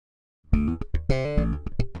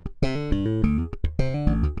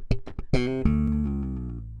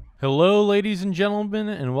Hello, ladies and gentlemen,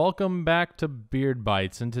 and welcome back to Beard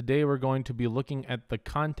Bites. And today we're going to be looking at the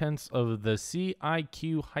contents of the CIQ-KIT,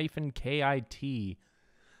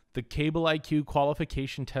 the CableIQ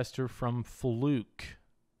qualification tester from Fluke.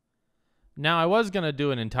 Now, I was going to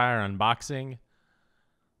do an entire unboxing,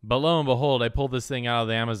 but lo and behold, I pulled this thing out of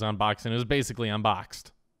the Amazon box, and it was basically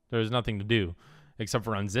unboxed. There was nothing to do except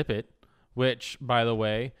for unzip it, which, by the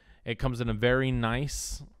way, it comes in a very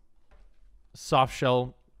nice soft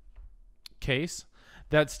shell case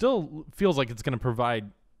that still feels like it's going to provide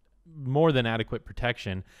more than adequate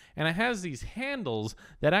protection, and it has these handles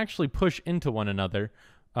that actually push into one another,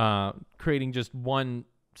 creating just one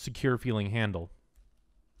secure feeling handle.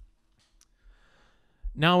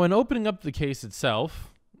 Now, when opening up the case itself,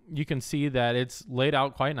 you can see that it's laid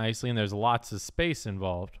out quite nicely and there's lots of space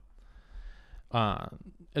involved.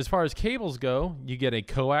 As far as cables go, you get a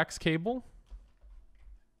coax cable,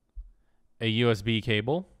 a USB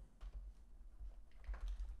cable,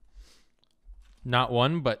 not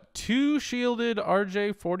one, but two shielded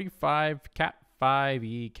RJ45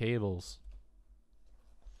 Cat5e cables.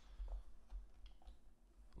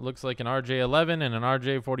 Looks like an RJ11 and an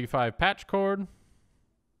RJ45 patch cord.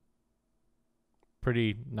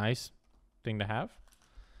 Pretty nice thing to have.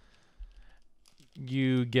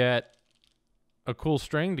 You get a cool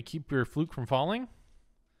string to keep your Fluke from falling.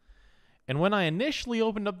 And when I initially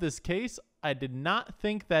opened up this case, I did not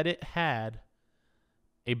think that it had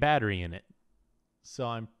a battery in it. So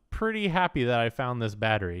I'm pretty happy that I found this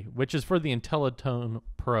battery, which is for the IntelliTone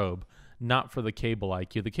probe, not for the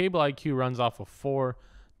CableIQ. The CableIQ runs off of 4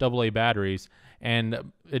 AA batteries,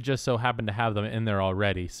 and it just so happened to have them in there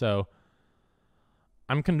already. So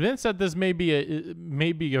I'm convinced that this may be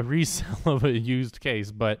a resale of a used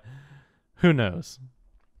case, but who knows?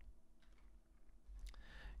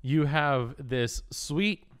 You have this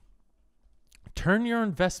sweet turn your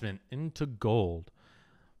investment into gold.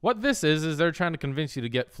 What this is they're trying to convince you to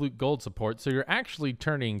get Fluke Gold support, so you're actually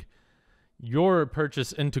turning your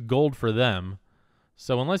purchase into gold for them.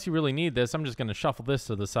 So unless you really need this, I'm just going to shuffle this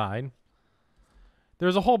to the side.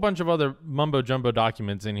 There's a whole bunch of other mumbo-jumbo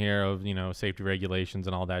documents in here of, you know, safety regulations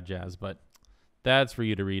and all that jazz, but that's for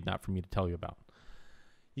you to read, not for me to tell you about.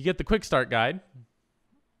 You get the quick start guide,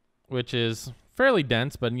 which is fairly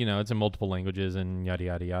dense, but, you know, it's in multiple languages and yada,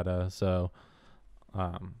 yada, yada. So,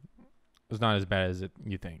 it's not as bad as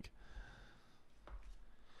you think.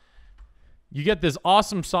 You get this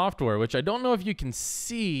awesome software, which I don't know if you can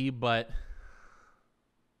see, but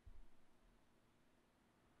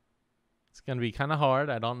it's going to be kind of hard.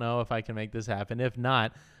 I don't know if I can make this happen. If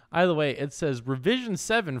not, either way, it says Revision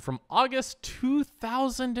 7 from August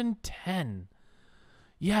 2010.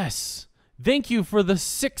 Yes. Thank you for the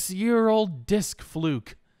 6-year-old disk,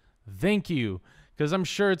 Fluke. Thank you, because I'm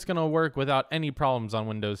sure it's going to work without any problems on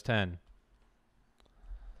Windows 10.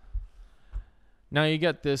 Now you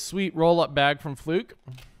get this sweet roll-up bag from Fluke.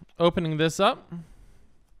 Opening this up,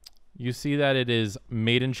 you see that it is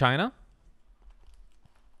made in China.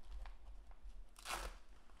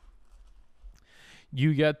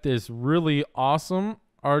 You get this really awesome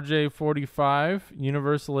RJ45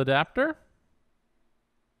 universal adapter.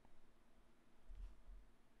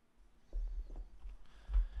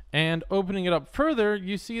 And opening it up further,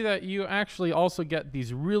 you see that you actually also get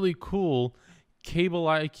these really cool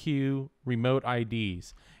CableIQ remote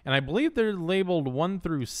IDs. And I believe they're labeled 1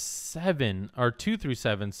 through 7, or 2 through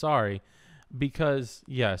 7, sorry. Because,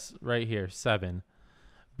 yes, right here, 7.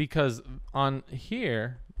 Because on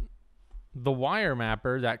here, the wire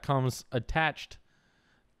mapper that comes attached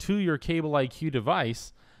to your CableIQ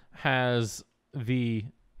device has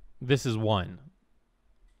this is 1.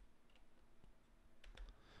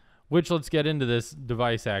 Which, let's get into this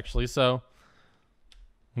device actually. So,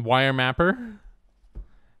 wire mapper,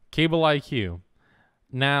 CableIQ.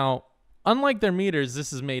 Now, unlike their meters,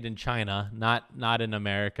 this is made in China, not in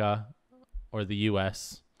America or the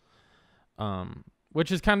US,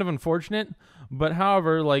 which is kind of unfortunate. But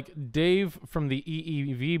however, like Dave from the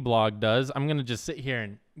EEV blog does, I'm going to just sit here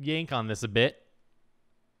and yank on this a bit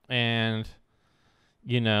and,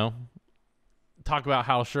 you know, talk about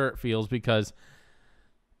how sure it feels, because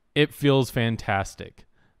it feels fantastic.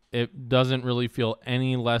 It doesn't really feel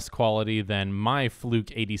any less quality than my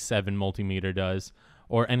Fluke 87 multimeter does,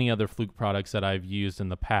 or any other Fluke products that I've used in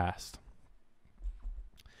the past.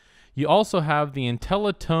 You also have the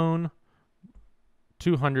IntelliTone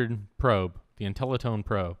 200 probe, the IntelliTone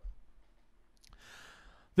Pro.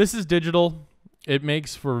 This is digital. It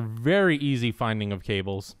makes for very easy finding of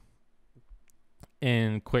cables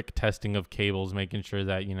and quick testing of cables, making sure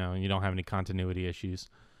that, you know, you don't have any continuity issues.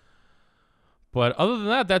 But other than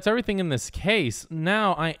that, that's everything in this case.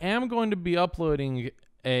 Now, I am going to be uploading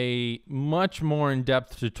a much more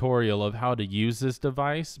in-depth tutorial of how to use this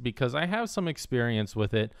device because I have some experience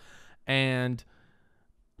with it. And,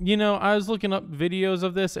 you know, I was looking up videos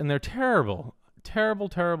of this and they're terrible. Terrible,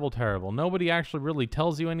 terrible, terrible. Nobody actually really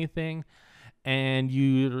tells you anything. And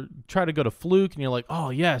you try to go to Fluke and you're like, oh,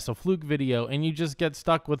 yes, a Fluke video. And you just get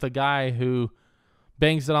stuck with a guy who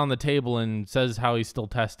bangs it on the table and says how he's still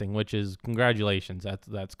testing, which is congratulations.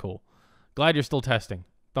 That's cool. Glad you're still testing.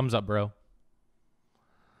 Thumbs up, bro.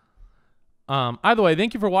 Either way,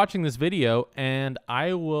 thank you for watching this video, and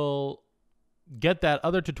I will get that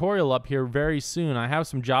other tutorial up here very soon. I have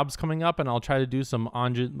some jobs coming up, and I'll try to do some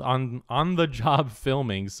on the job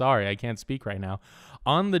filming. Sorry, I can't speak right now.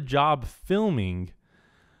 On the job filming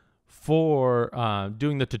for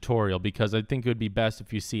doing the tutorial, because I think it would be best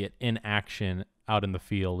if you see it in action out in the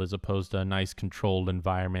field as opposed to a nice controlled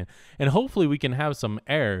environment. And hopefully we can have some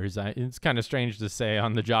errors. It's kind of strange to say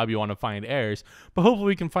on the job you want to find errors, but hopefully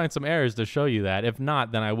we can find some errors to show you that. If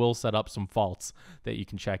not, then I will set up some faults that you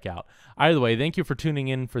can check out. Either way, thank you for tuning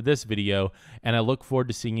in for this video, and I look forward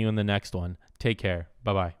to seeing you in the next one. Take care.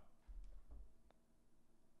 Bye-bye.